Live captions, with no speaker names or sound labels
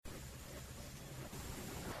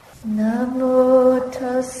Namo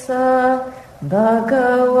tassa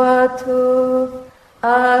bhagavato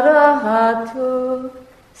arahato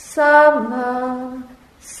sama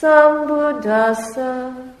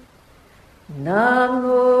sambuddhassa.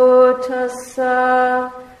 Namo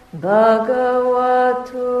tassa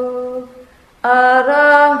bhagavato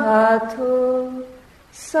arahato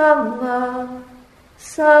sama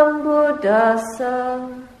sambuddhassa.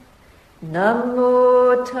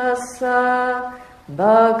 Namo tassa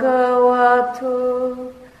bhagavato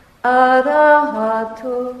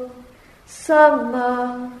arahato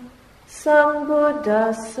sama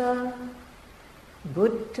sambuddhassa.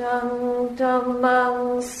 Buddhang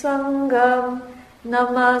dhammang sangham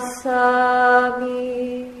namasami.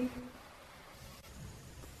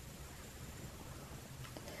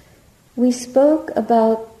 We spoke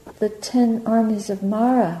about the 10 armies of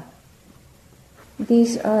Mara.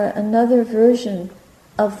 These are another version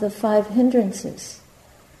of the 5 hindrances.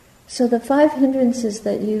 So the 5 hindrances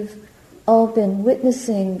that you've all been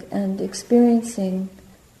witnessing and experiencing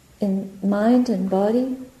in mind and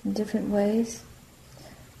body in different ways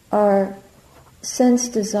are sense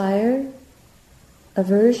desire,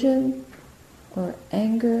 aversion or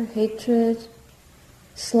anger, hatred,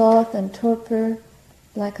 sloth and torpor,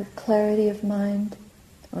 lack of clarity of mind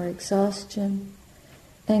or exhaustion,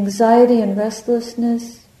 anxiety and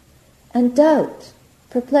restlessness, and doubt,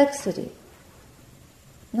 perplexity,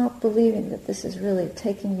 not believing that this is really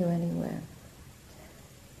taking you anywhere.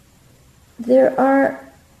 There are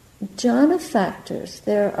jhana factors,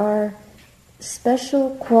 there are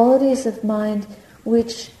special qualities of mind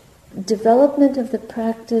which development of the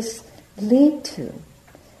practice lead to,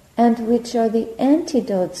 and which are the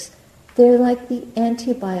antidotes. They're like the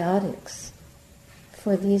antibiotics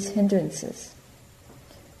for these hindrances.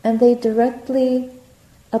 And they directly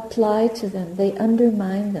apply to them, they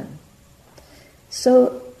undermine them.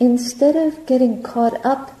 So instead of getting caught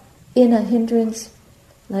up in a hindrance,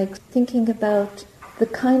 like thinking about the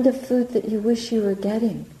kind of food that you wish you were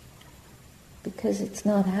getting, because it's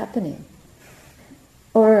not happening,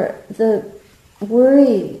 or the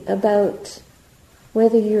worry about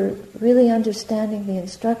whether you're really understanding the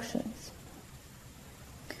instructions,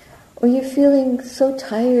 or you're feeling so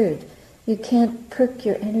tired you can't perk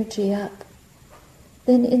your energy up,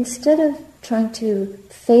 then instead of trying to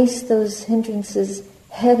face those hindrances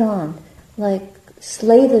head on, like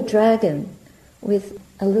slay the dragon with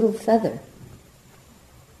a little feather,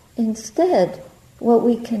 instead what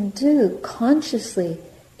we can do consciously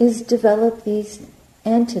is develop these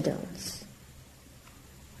antidotes.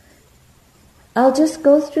 I'll just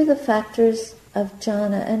go through the factors of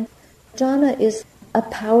jhana, and jhana is a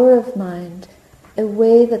power of mind, a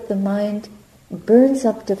way that the mind burns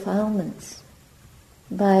up defilements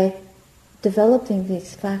by developing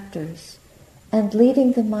these factors and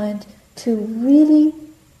leading the mind to really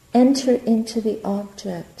enter into the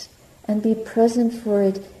object and be present for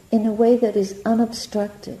it in a way that is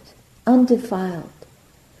unobstructed, undefiled,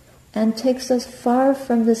 and takes us far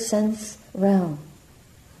from the sense realm.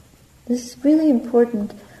 This is really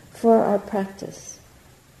important for our practice.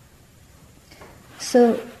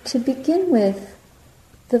 So, to begin with,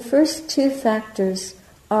 the first 2 factors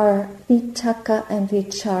are vitakka and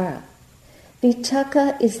vichara.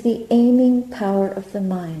 Vitakka is the aiming power of the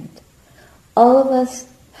mind. All of us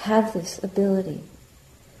have this ability.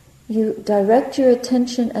 You direct your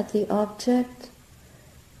attention at the object,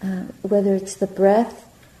 whether it's the breath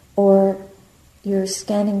or you're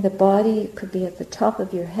scanning the body. It could be at the top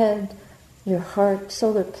of your head, your heart,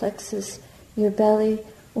 solar plexus, your belly.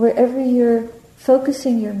 Wherever you're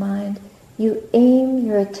focusing your mind, you aim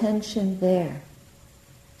your attention there.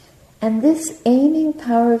 And this aiming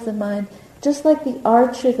power of the mind, just like the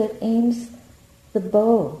archer that aims the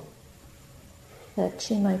bow that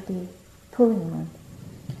she might be pulling on.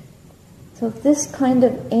 So this kind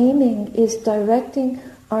of aiming is directing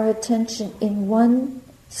our attention in one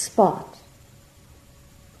spot.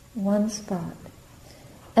 One spot.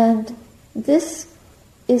 And this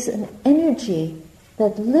is an energy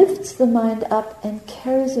that lifts the mind up and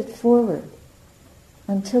carries it forward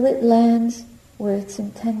until it lands where it's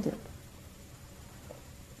intended.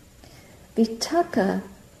 Vitakka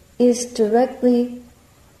is directly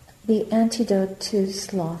the antidote to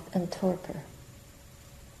sloth and torpor.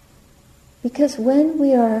 Because when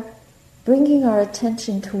we are bringing our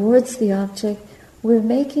attention towards the object, we're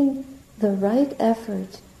making the right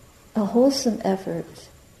effort, a wholesome effort,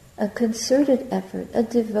 a concerted effort, a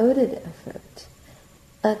devoted effort,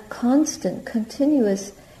 a constant,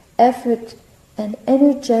 continuous effort, an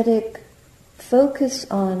energetic focus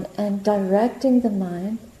on and directing the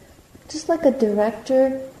mind, just like a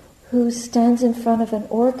director who stands in front of an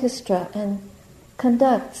orchestra and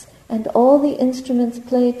conducts, and all the instruments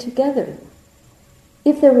play together.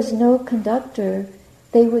 If there was no conductor,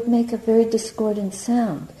 they would make a very discordant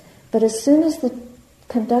sound. But as soon as the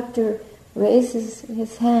conductor raises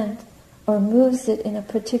his hand or moves it in a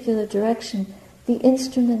particular direction, the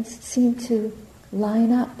instruments seem to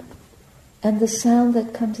line up, and the sound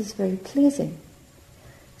that comes is very pleasing.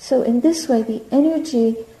 So in this way, the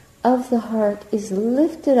energy of the heart is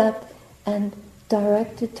lifted up and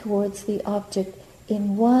directed towards the object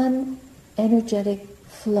in one energetic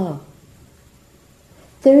flow.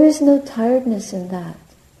 There is no tiredness in that.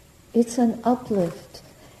 It's an uplift,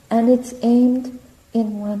 and it's aimed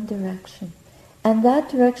in one direction. And that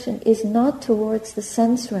direction is not towards the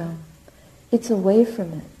sense realm. It's away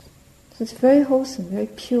from it. So it's very wholesome, very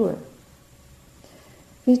pure.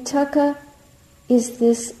 Vitakka is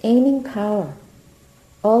this aiming power.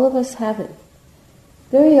 All of us have it.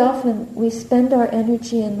 Very often we spend our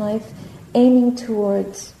energy in life aiming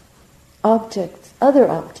towards objects, other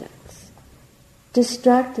objects,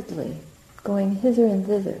 distractedly, going hither and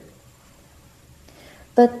thither.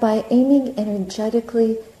 But by aiming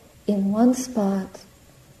energetically in one spot,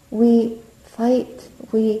 we fight,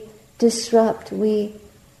 we disrupt, we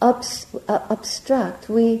obstruct,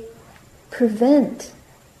 we prevent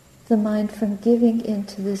the mind from giving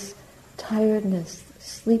into this tiredness,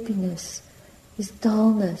 sleepiness, this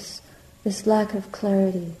dullness, this lack of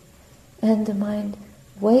clarity. And the mind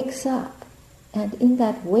wakes up, and in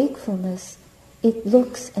that wakefulness, it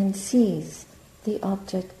looks and sees the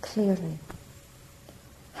object clearly.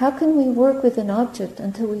 How can we work with an object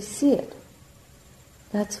until we see it?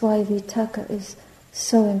 That's why vitakka is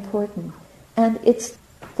so important. And it's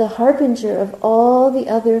the harbinger of all the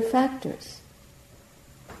other factors.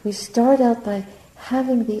 We start out by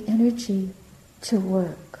having the energy to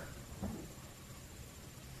work.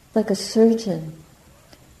 Like a surgeon,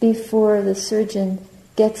 before the surgeon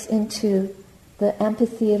gets into the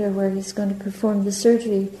amphitheater where he's going to perform the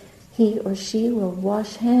surgery, he or she will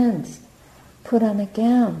wash hands, put on a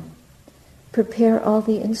gown, prepare all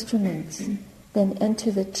the instruments, then enter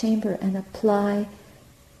the chamber and apply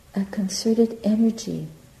a concerted energy,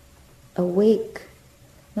 awake,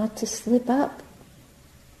 not to slip up.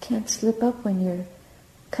 Can't slip up when you're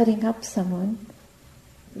cutting up someone.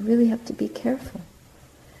 You really have to be careful.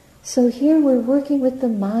 So here we're working with the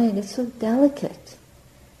mind. It's so delicate.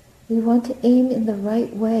 We want to aim in the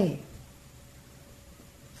right way.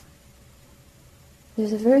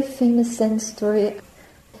 There's a very famous Zen story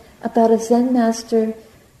about a Zen master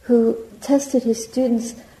who tested his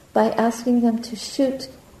students by asking them to shoot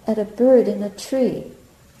at a bird in a tree.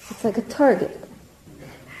 It's like a target.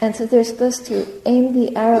 And so they're supposed to aim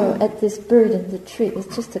the arrow at this bird in the tree.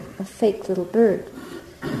 It's just a fake little bird.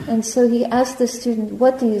 And so he asked the student,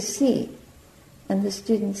 "What do you see?" And the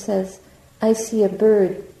student says, "I see a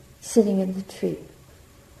bird sitting in the tree."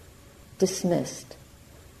 Dismissed.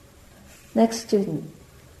 Next student,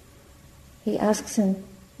 he asks him,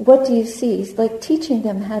 "What do you see?" He's like teaching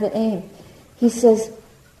them how to aim. He says,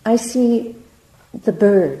 "I see the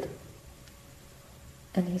bird."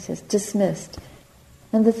 And he says, dismissed.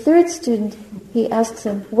 And the third student, he asks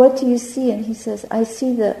him, "What do you see?" And he says, "I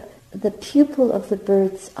see the pupil of the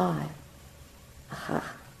bird's eye." Aha.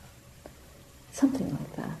 Something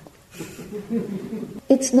like that.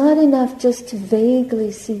 It's not enough just to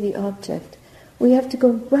vaguely see the object. We have to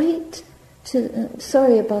go right to,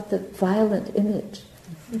 sorry about the violent image,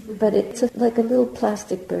 but it's like a little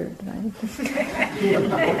plastic bird, right?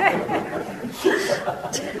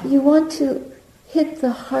 You want to hit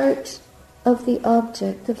the heart of the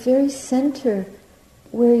object, the very center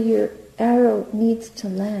where your arrow needs to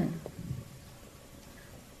land.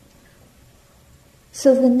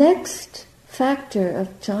 So the next factor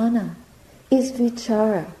of jhana is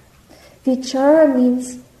vichara. Vichara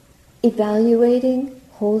means evaluating,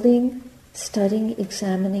 holding, studying,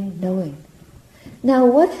 examining, knowing. Now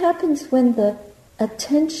what happens when the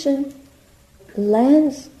attention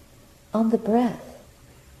lands on the breath?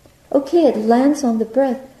 Okay, it lands on the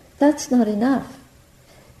breath. That's not enough.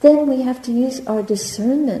 Then we have to use our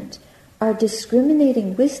discernment, our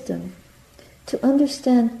discriminating wisdom, to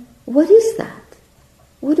understand, what is that?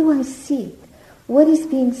 What do I see? What is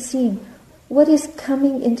being seen? What is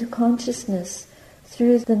coming into consciousness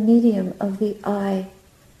through the medium of the eye,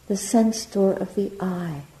 the sense door of the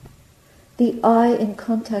eye in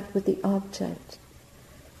contact with the object?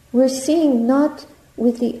 We're seeing not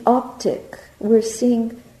with the optic, we're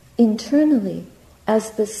seeing internally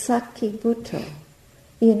as the Sakhi Bhutto,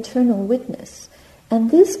 the internal witness.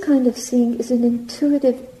 And this kind of seeing is an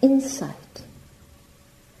intuitive insight.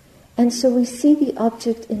 And so we see the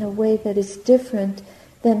object in a way that is different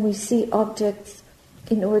than we see objects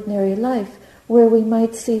in ordinary life, where we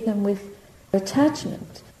might see them with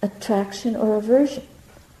attachment, attraction or aversion,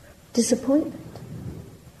 disappointment,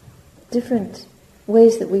 different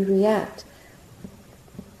ways that we react.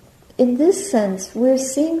 In this sense, we're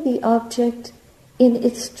seeing the object in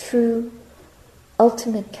its true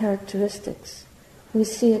ultimate characteristics. We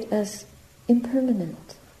see it as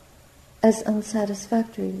impermanent, as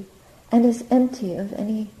unsatisfactory, and as empty of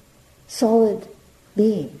any solid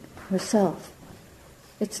being or self.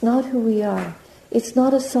 It's not who we are. It's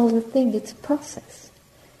not a solid thing. It's a process.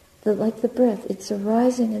 Like the breath, it's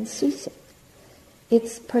arising and ceasing.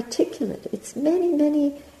 It's particulate. It's many,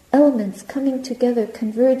 many elements coming together,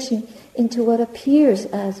 converging into what appears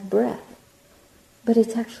as breath. But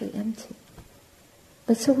it's actually empty.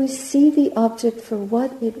 But so we see the object for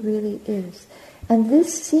what it really is. And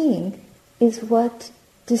this seeing is what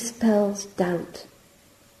dispels doubt.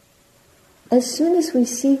 As soon as we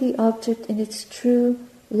see the object in its true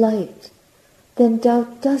light, then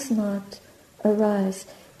doubt does not arise.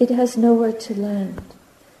 It has nowhere to land.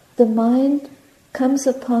 The mind comes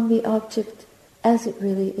upon the object as it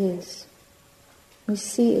really is. We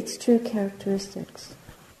see its true characteristics.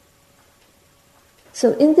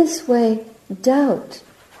 So in this way, doubt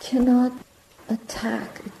cannot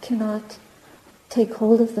attack, it cannot take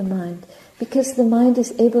hold of the mind, because the mind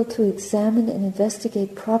is able to examine and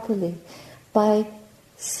investigate properly by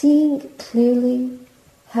seeing clearly,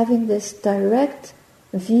 having this direct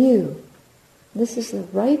view. This is the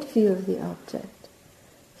right view of the object.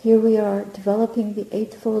 Here we are developing the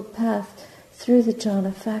Eightfold Path through the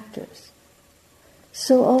jhana factors.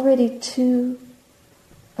 So already two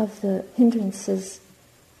of the hindrances,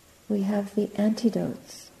 we have the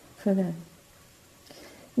antidotes for them.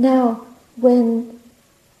 Now, when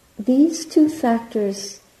these two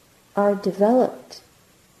factors are developed,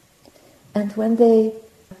 and when they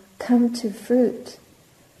come to fruit,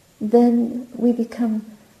 then we become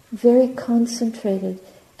very concentrated,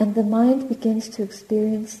 and the mind begins to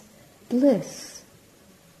experience bliss,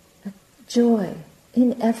 joy,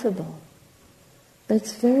 ineffable. But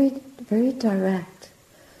it's very, very direct.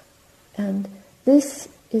 And this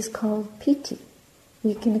is called piti.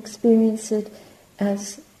 We can experience it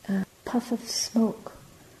as a puff of smoke,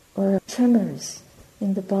 or tremors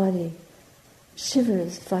in the body,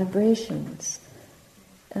 shivers, vibrations,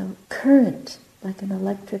 a current, like an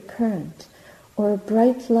electric current, or a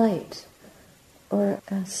bright light, or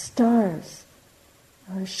stars,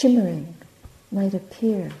 or shimmering might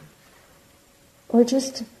appear, or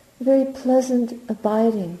just very pleasant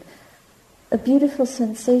abiding, a beautiful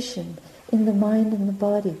sensation in the mind and the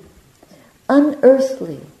body.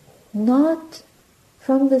 Unearthly, not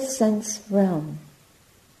from the sense realm,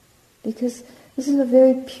 because this is a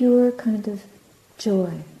very pure kind of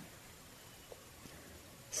joy.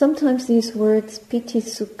 Sometimes these words, piti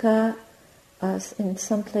sukha, in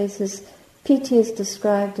some places, piti is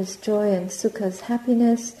described as joy and sukha as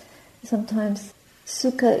happiness. Sometimes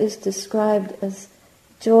sukha is described as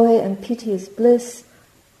joy and piti is bliss.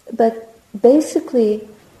 But basically,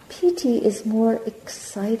 piti is more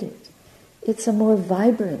excited. It's a more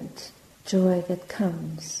vibrant joy that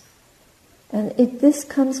comes. And this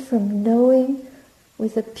comes from knowing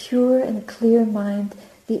with a pure and clear mind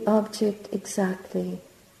the object exactly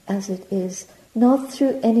as it is, not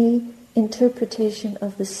through any interpretation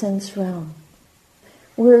of the sense realm.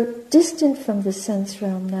 We're distant from the sense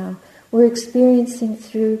realm now. We're experiencing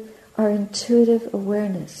through our intuitive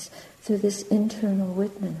awareness, through this internal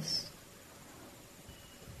witness.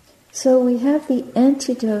 So we have the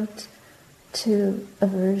antidote to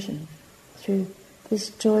aversion through this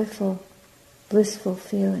joyful, blissful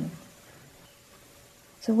feeling.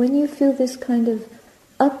 So when you feel this kind of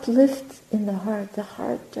uplift in the heart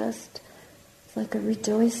just is like a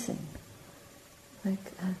rejoicing,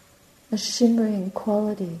 like a shimmering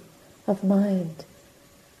quality of mind.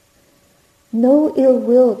 No ill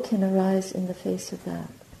will can arise in the face of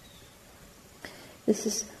that. This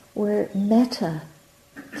is where metta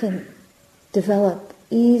can develop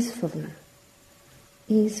easily.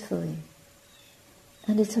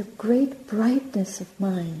 And it's a great brightness of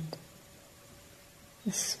mind,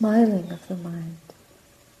 the smiling of the mind,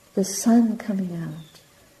 the sun coming out,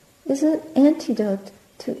 is an antidote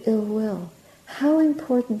to ill will. How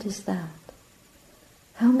important is that?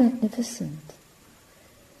 How magnificent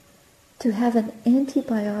to have an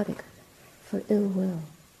antibiotic for ill will.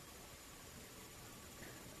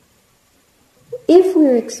 If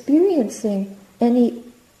we're experiencing any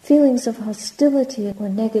feelings of hostility or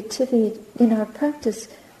negativity in our practice,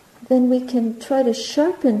 then we can try to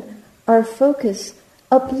sharpen our focus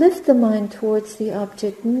uplift the mind towards the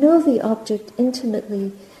object, know the object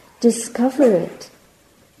intimately, discover it,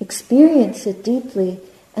 experience it deeply,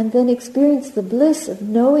 and then experience the bliss of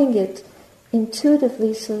knowing it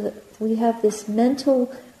intuitively, so that we have this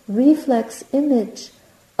mental reflex image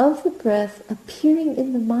of the breath appearing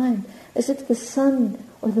in the mind, as if the sun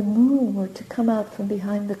or the moon were to come out from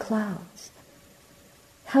behind the clouds.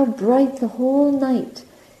 How bright the whole night!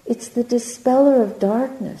 It's the dispeller of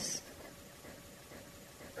darkness.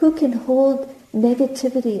 Who can hold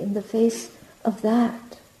negativity in the face of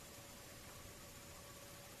that?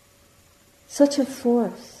 Such a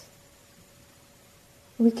force.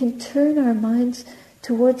 We can turn our minds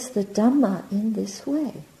towards the Dhamma in this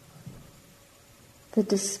way. The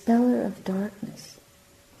dispeller of darkness.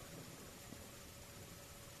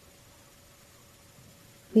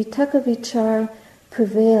 Vitakka vichara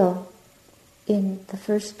prevail in the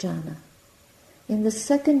first jhana. In the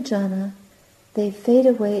second jhana, they fade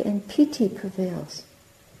away and piti prevails.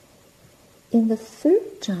 In the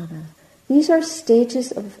third jhana, these are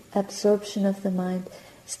stages of absorption of the mind,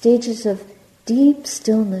 stages of deep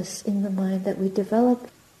stillness in the mind that we develop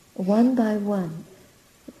one by one.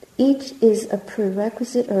 Each is a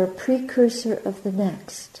prerequisite or a precursor of the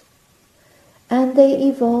next. And they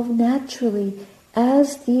evolve naturally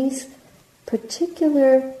as these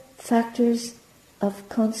particular factors of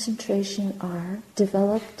concentration are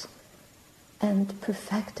developed and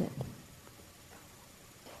perfected.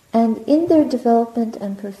 And in their development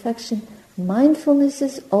and perfection, mindfulness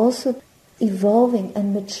is also evolving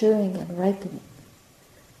and maturing and ripening.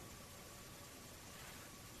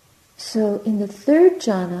 So in the third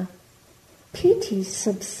jhana, piti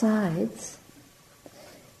subsides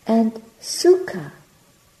and sukha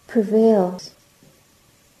prevails.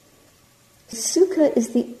 Sukha is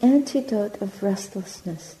the antidote of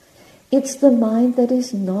restlessness. It's the mind that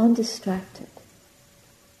is non-distracted.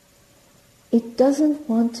 It doesn't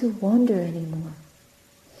want to wander anymore.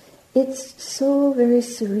 It's so very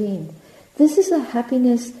serene. This is a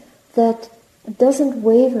happiness that doesn't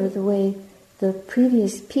waver the way the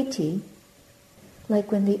previous piti,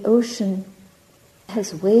 like when the ocean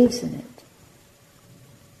has waves in it.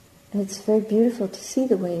 And it's very beautiful to see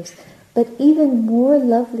the waves. But even more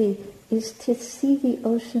lovely is to see the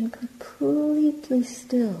ocean completely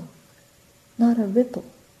still, not a ripple,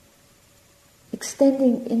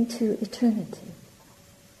 extending into eternity.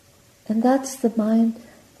 And that's the mind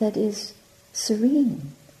that is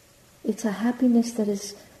serene. It's a happiness that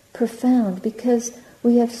is profound because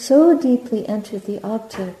we have so deeply entered the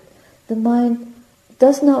object, the mind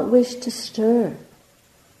does not wish to stir.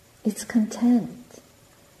 It's content,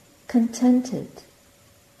 contented,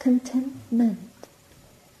 contentment,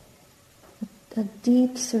 a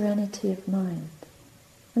deep serenity of mind.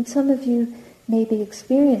 And some of you may be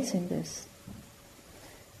experiencing this.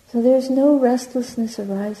 So there's no restlessness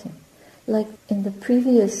arising. Like in the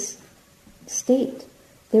previous state,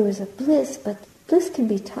 there was a bliss, but bliss can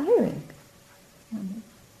be tiring.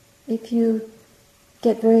 If you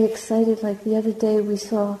get very excited, like the other day we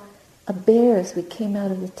saw a bear as we came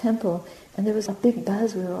out of the temple, and there was a big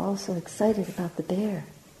buzz, we were all so excited about the bear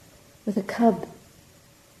with a cub.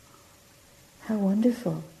 How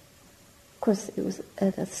wonderful. Of course, it was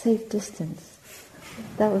at a safe distance.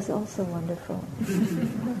 That was also wonderful.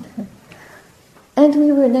 And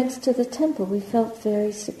we were next to the temple. We felt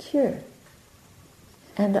very secure.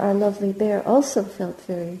 And our lovely bear also felt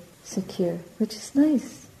very secure, which is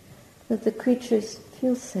nice, that the creatures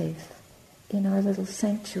feel safe in our little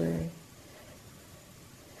sanctuary.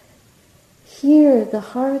 Here, the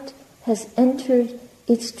heart has entered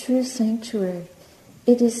its true sanctuary.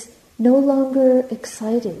 It is no longer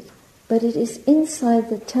excited, but it is inside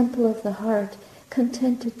the temple of the heart,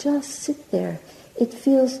 content to just sit there. It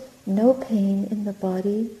feels no pain in the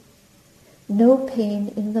body, no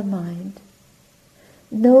pain in the mind,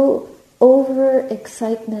 no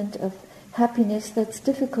over-excitement of happiness that's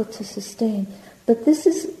difficult to sustain. But this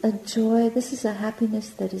is a joy, this is a happiness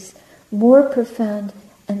that is more profound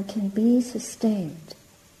and can be sustained.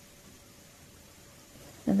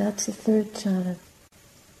 And that's the third jhana.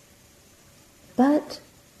 But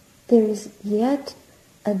there is yet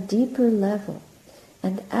a deeper level.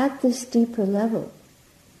 And at this deeper level,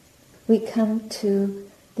 we come to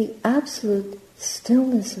the absolute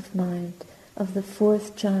stillness of mind of the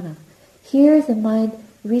fourth jhana. Here the mind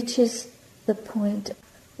reaches the point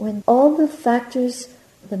when all the factors,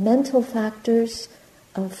 the mental factors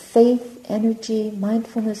of faith, energy,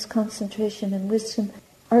 mindfulness, concentration, and wisdom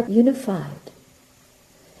are unified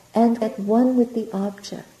and at one with the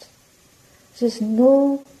object. There's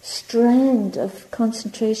no strand of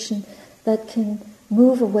concentration that can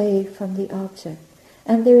move away from the object.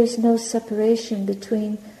 And there is no separation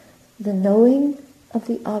between the knowing of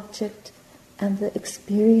the object and the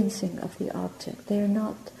experiencing of the object. They are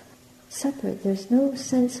not separate. There's no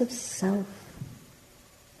sense of self.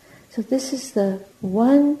 So this is the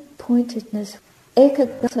one-pointedness,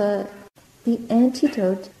 ekagata, the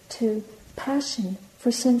antidote to passion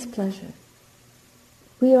for sense pleasure.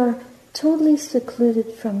 We are totally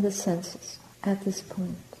secluded from the senses at this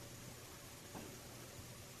point.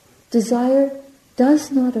 Desire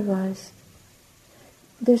does not arise.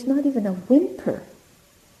 There's not even a whimper,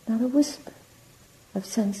 not a whisper of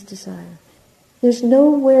sense desire. There's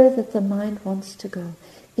nowhere that the mind wants to go.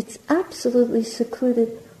 It's absolutely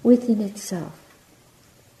secluded within itself.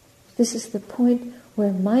 This is the point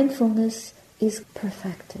where mindfulness is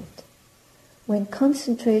perfected. When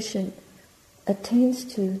concentration attains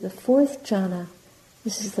to the fourth jhana,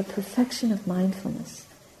 this is the perfection of mindfulness.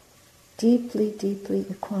 Deeply, deeply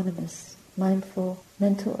equanimous, mindful,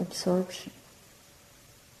 mental absorption.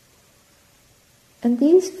 And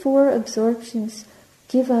these four absorptions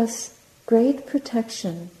give us great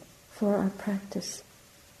protection for our practice.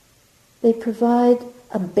 They provide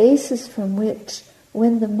a basis from which,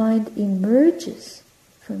 when the mind emerges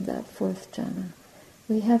from that fourth jhana,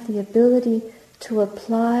 we have the ability to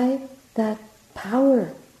apply that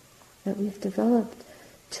power that we've developed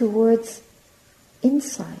towards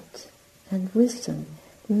insight and wisdom,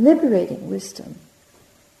 liberating wisdom,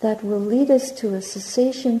 that will lead us to a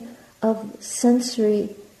cessation of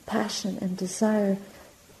sensory passion and desire,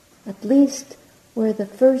 at least where the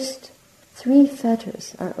first three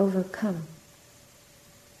fetters are overcome.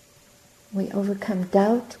 We overcome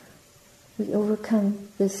doubt, we overcome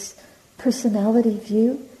this personality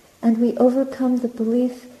view, and we overcome the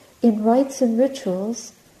belief in rites and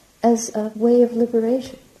rituals as a way of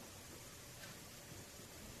liberation.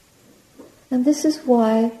 And this is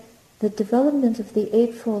why the development of the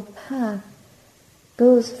Eightfold Path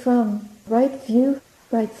goes from right view,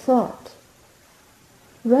 right thought.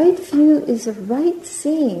 Right view is a right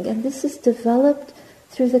seeing, and this is developed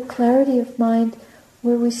through the clarity of mind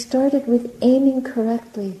where we started with aiming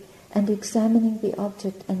correctly and examining the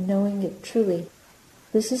object and knowing it truly.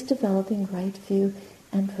 This is developing right view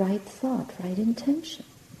and right thought, right intention,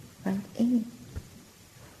 right aim.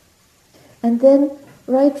 And then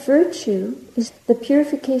right virtue is the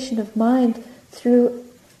purification of mind through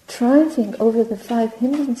triumphing over the five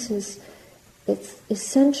hindrances. It's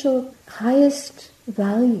essential, highest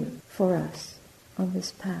value for us on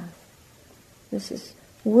this path. This is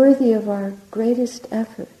worthy of our greatest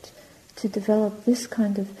effort to develop this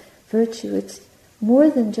kind of virtue. It's more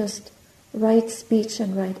than just right speech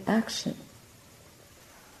and right action.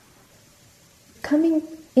 Coming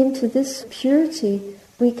into this purity,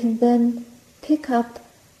 we can then pick up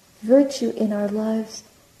virtue in our lives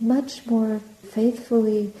much more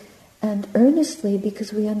faithfully and earnestly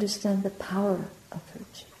because we understand the power of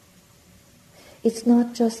virtue. It's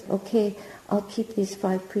not just, okay, I'll keep these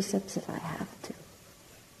 5 precepts if I have to.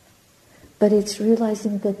 But it's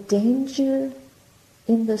realizing the danger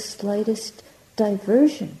in the slightest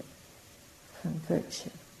diversion from virtue.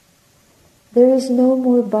 There is no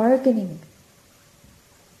more bargaining.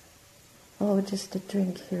 Oh, just a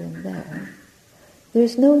drink here and there.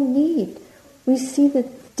 There's no need. We see the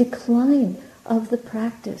decline of the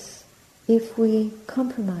practice if we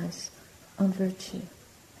compromise on virtue.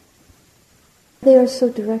 They are so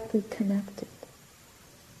directly connected.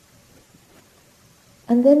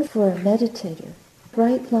 And then for a meditator,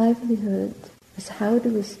 right livelihood is how do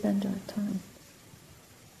we spend our time?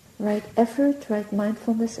 Right effort, right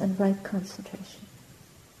mindfulness, and right concentration.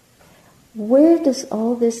 Where does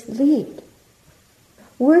all this lead?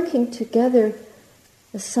 Working together,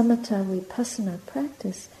 the samatha vipassana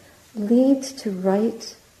practice leads to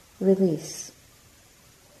right release,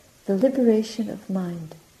 the liberation of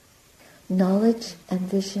mind, knowledge and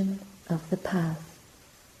vision of the path,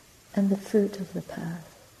 and the fruit of the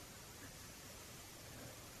path.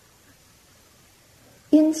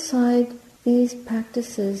 Inside these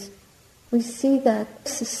practices, we see that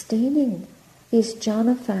sustaining these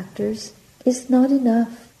jhana factors is not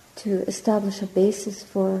enough to establish a basis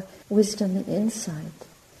for wisdom and insight.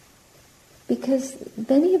 Because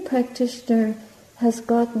many a practitioner has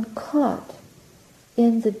gotten caught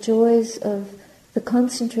in the joys of the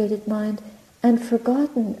concentrated mind and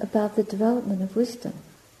forgotten about the development of wisdom.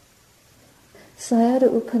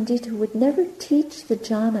 Sayadaw U Pandita would never teach the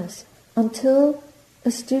jhanas until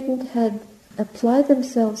a student had applied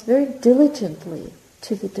themselves very diligently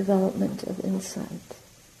to the development of insight,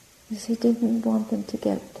 because he didn't want them to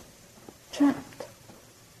get trapped.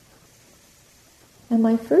 And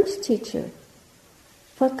my first teacher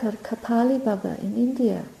Fakar Kapali Baba in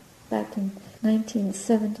India back in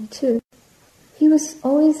 1972, he was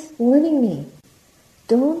always warning me,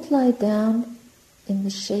 don't lie down in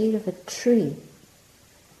the shade of a tree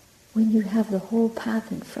when you have the whole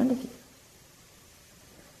path in front of you.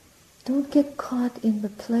 Don't get caught in the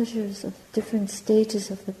pleasures of different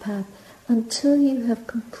stages of the path until you have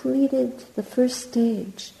completed the first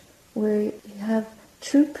stage, where you have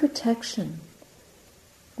true protection,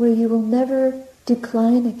 where you will never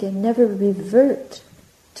decline again, never revert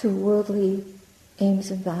to worldly aims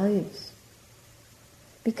and values.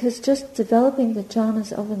 Because just developing the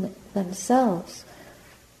jhanas of themselves,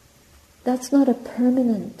 that's not a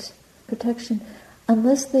permanent protection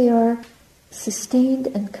unless they are sustained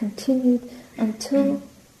and continued until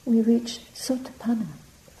we reach Satipaññā,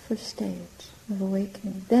 the first stage of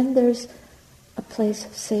awakening. Then there's a place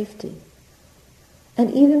of safety.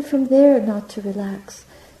 And even from there, not to relax,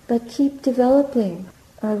 but keep developing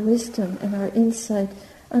our wisdom and our insight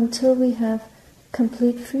until we have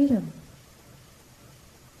complete freedom.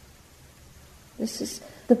 This is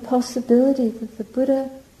the possibility that the Buddha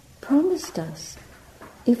promised us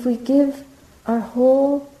if we give our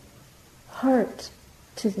whole heart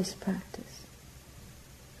to this practice.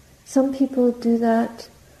 Some people do that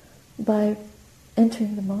by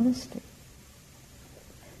entering the monastery.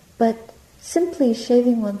 But simply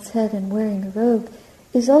shaving one's head and wearing a robe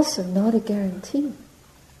is also not a guarantee.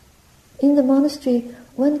 In the monastery,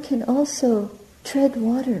 one can also tread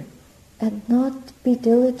water and not be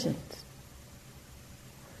diligent.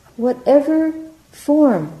 Whatever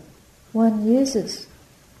form one uses,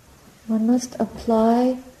 one must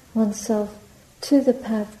apply oneself to the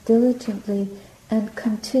path diligently and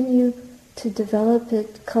continue to develop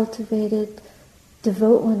it, cultivate it,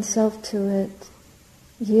 devote oneself to it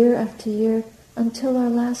year after year until our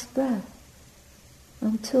last breath,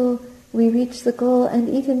 until we reach the goal, and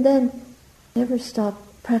even then never stop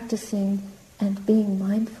practicing and being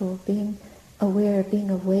mindful, being aware, being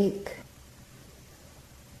awake.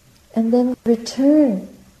 And then return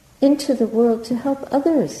into the world to help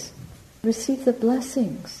others receive the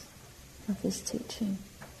blessings of this teaching.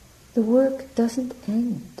 The work doesn't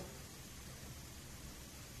end.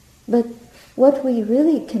 But what we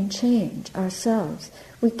really can change ourselves,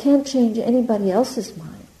 we can't change anybody else's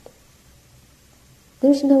mind.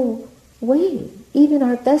 There's no way, even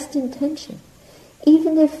our best intention,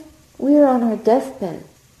 even if we're on our deathbed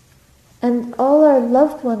and all our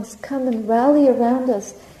loved ones come and rally around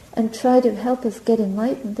us and try to help us get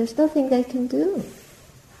enlightened, there's nothing they can do.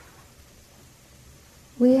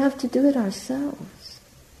 We have to do it ourselves.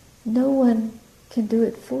 No one can do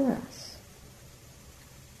it for us.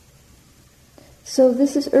 So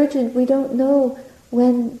this is urgent. We don't know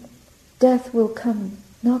when death will come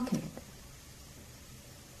knocking.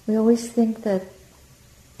 We always think that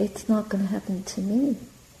it's not going to happen to me.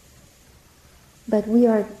 But we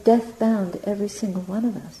are death-bound, every single one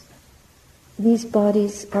of us. These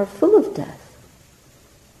bodies are full of death.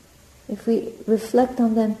 If we reflect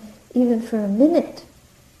on them even for a minute,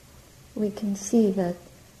 we can see that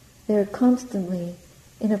they're constantly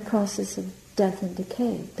in a process of death and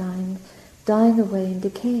decay, dying away and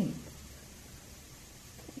decaying.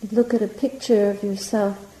 You look at a picture of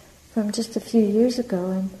yourself from just a few years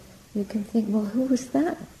ago and you can think, well, who was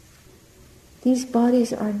that? These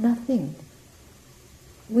bodies are nothing.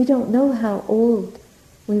 We don't know how old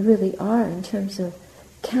we really are in terms of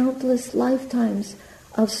countless lifetimes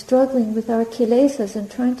of struggling with our kilesas and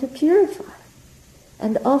trying to purify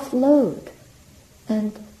and offload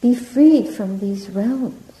and be freed from these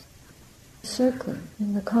realms, circling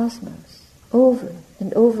in the cosmos over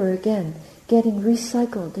and over again, getting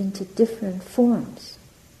recycled into different forms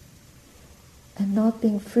and not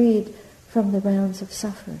being freed from the rounds of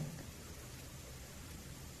suffering.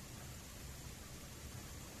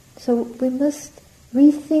 So we must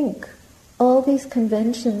rethink all these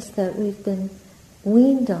conventions that we've been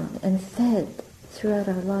weaned on and fed throughout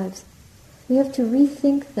our lives. We have to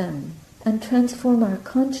rethink them and transform our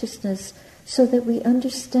consciousness so that we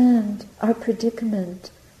understand our predicament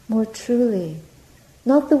more truly.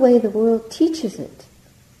 Not the way the world teaches it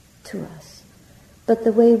to us, but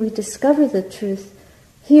the way we discover the truth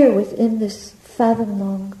here within this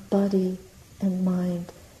fathom-long body and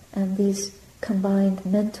mind and these combined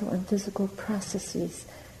mental and physical processes.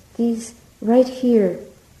 These right here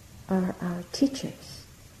are our teachers.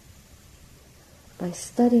 By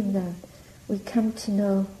studying them, we come to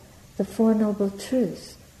know the Four Noble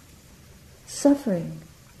Truths. Suffering,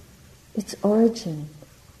 its origin,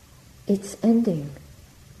 its ending,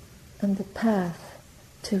 and the path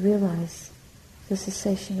to realize the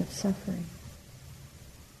cessation of suffering.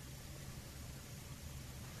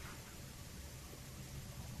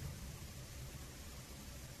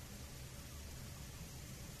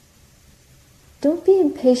 Don't be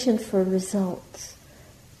impatient for results.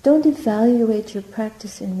 Don't evaluate your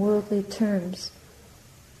practice in worldly terms.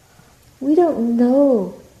 We don't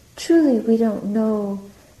know, truly we don't know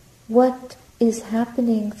what is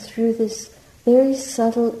happening through this very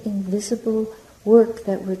subtle, invisible work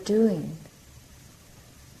that we're doing.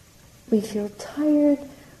 We feel tired,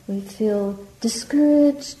 we feel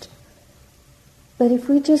discouraged, but if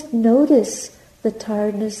we just notice the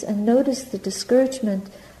tiredness and notice the discouragement,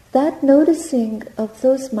 that noticing of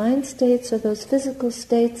those mind states or those physical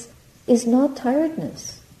states is not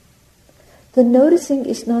tiredness. The noticing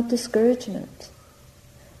is not discouragement.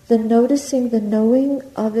 The noticing, the knowing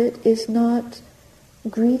of it is not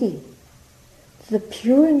greedy. The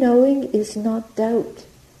pure knowing is not doubt.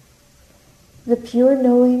 The pure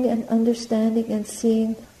knowing and understanding and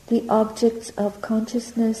seeing the objects of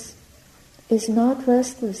consciousness is not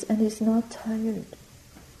restless and is not tired.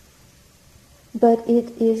 But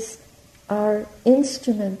it is our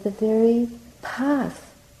instrument, the very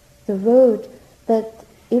path, the road, that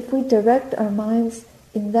if we direct our minds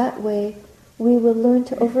in that way, we will learn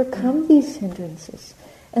to overcome these hindrances.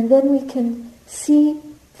 And then we can see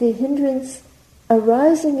the hindrance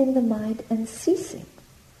arising in the mind and ceasing.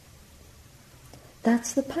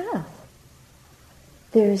 That's the path.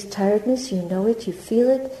 There is tiredness, you know it, you feel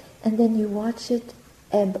it, and then you watch it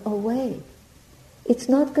ebb away. It's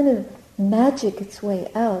not going to magic its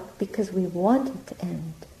way out because we want it to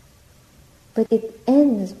end. But it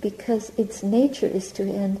ends because its nature is to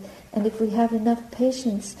end. And if we have enough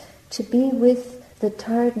patience to be with the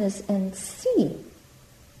tiredness and see,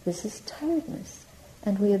 this is tiredness,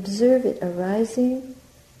 and we observe it arising,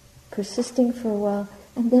 persisting for a while,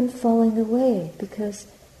 and then falling away, because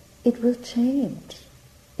it will change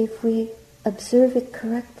if we observe it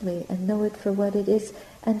correctly and know it for what it is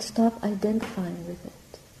and stop identifying with it.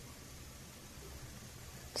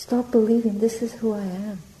 Stop believing this is who I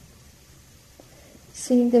am.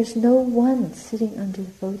 Seeing there's no one sitting under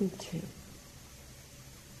the Bodhi tree.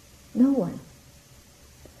 No one.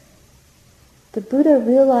 The Buddha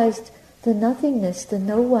realized the nothingness, the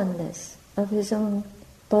no-oneness of his own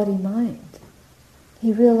body-mind.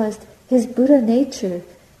 He realized his Buddha nature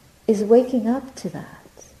is waking up to that,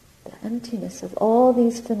 the emptiness of all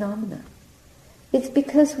these phenomena. It's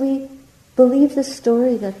because we believe the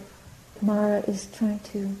story that Mara is trying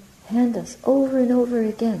to hand us over and over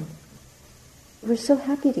again. We're so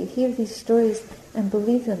happy to hear these stories and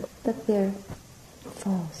believe them, but they're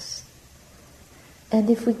false. And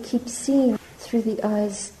if we keep seeing through the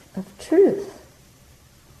eyes of truth,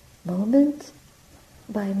 moment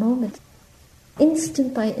by moment,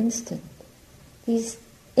 instant by instant, these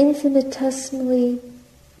infinitesimally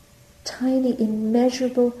tiny,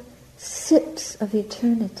 immeasurable sips of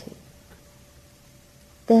eternity,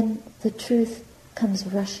 then the truth comes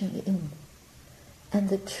rushing in, and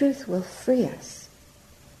the truth will free us.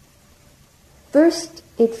 First,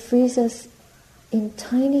 it frees us in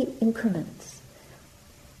tiny increments,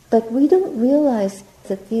 but we don't realize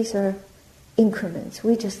that these are increments.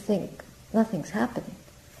 We just think nothing's happening.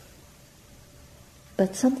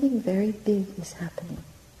 But something very big is happening.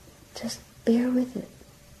 Just bear with it.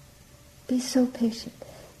 Be so patient.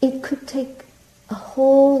 It could take a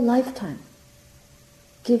whole lifetime.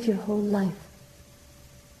 Give your whole life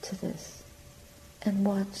to this and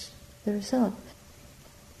watch the result.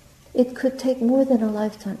 It could take more than a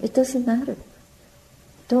lifetime. It doesn't matter.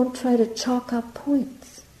 Don't try to chalk up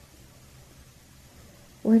points.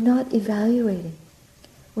 We're not evaluating.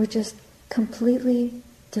 We're just completely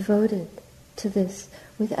devoted to this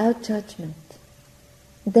without judgment.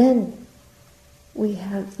 Then we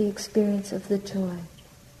have the experience of the joy,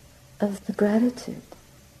 of the gratitude.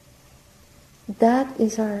 That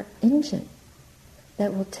is our engine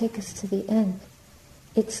that will take us to the end.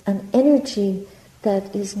 It's an energy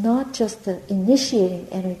that is not just the initiating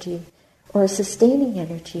energy or a sustaining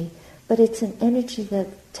energy, but it's an energy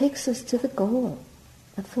that takes us to the goal,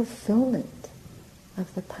 the fulfillment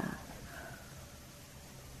of the path.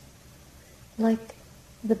 Like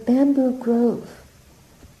the bamboo grove.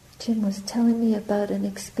 Jim was telling me about an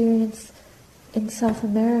experience in South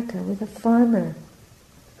America with a farmer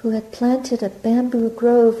who had planted a bamboo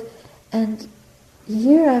grove and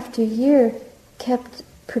year after year kept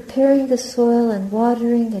preparing the soil and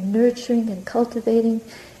watering and nurturing and cultivating,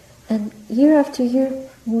 and year after year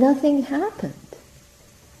nothing happened.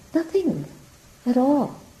 Nothing at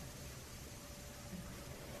all.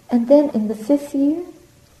 And then in the fifth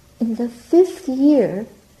year,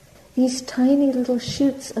 these tiny little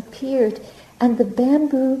shoots appeared, and the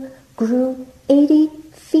bamboo grew 80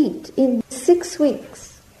 feet in 6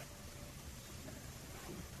 weeks.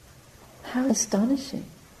 How astonishing.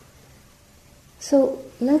 So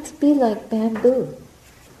let's be like bamboo.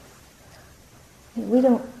 We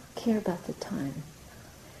don't care about the time.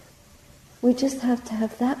 We just have to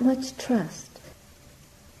have that much trust.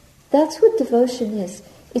 That's what devotion is.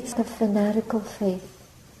 It's a fanatical faith.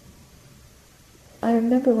 I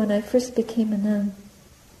remember when I first became a nun,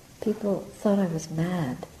 people thought I was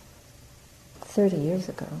mad 30 years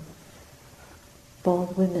ago.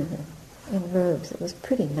 Bald women in robes. It was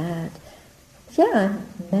pretty mad. Yeah,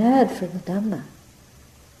 I'm mad for the Dhamma.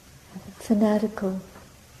 I have a fanatical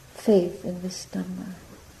faith in this Dhamma.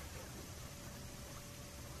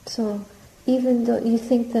 So even though you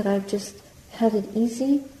think that I've just had it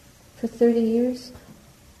easy for 30 years,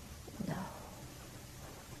 no.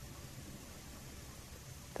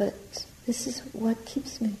 But this is what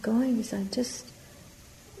keeps me going, is I just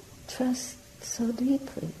trust so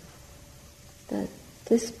deeply that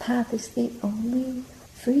this path is the only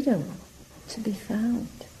freedom to be found,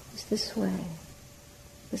 is this way,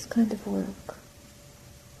 this kind of work.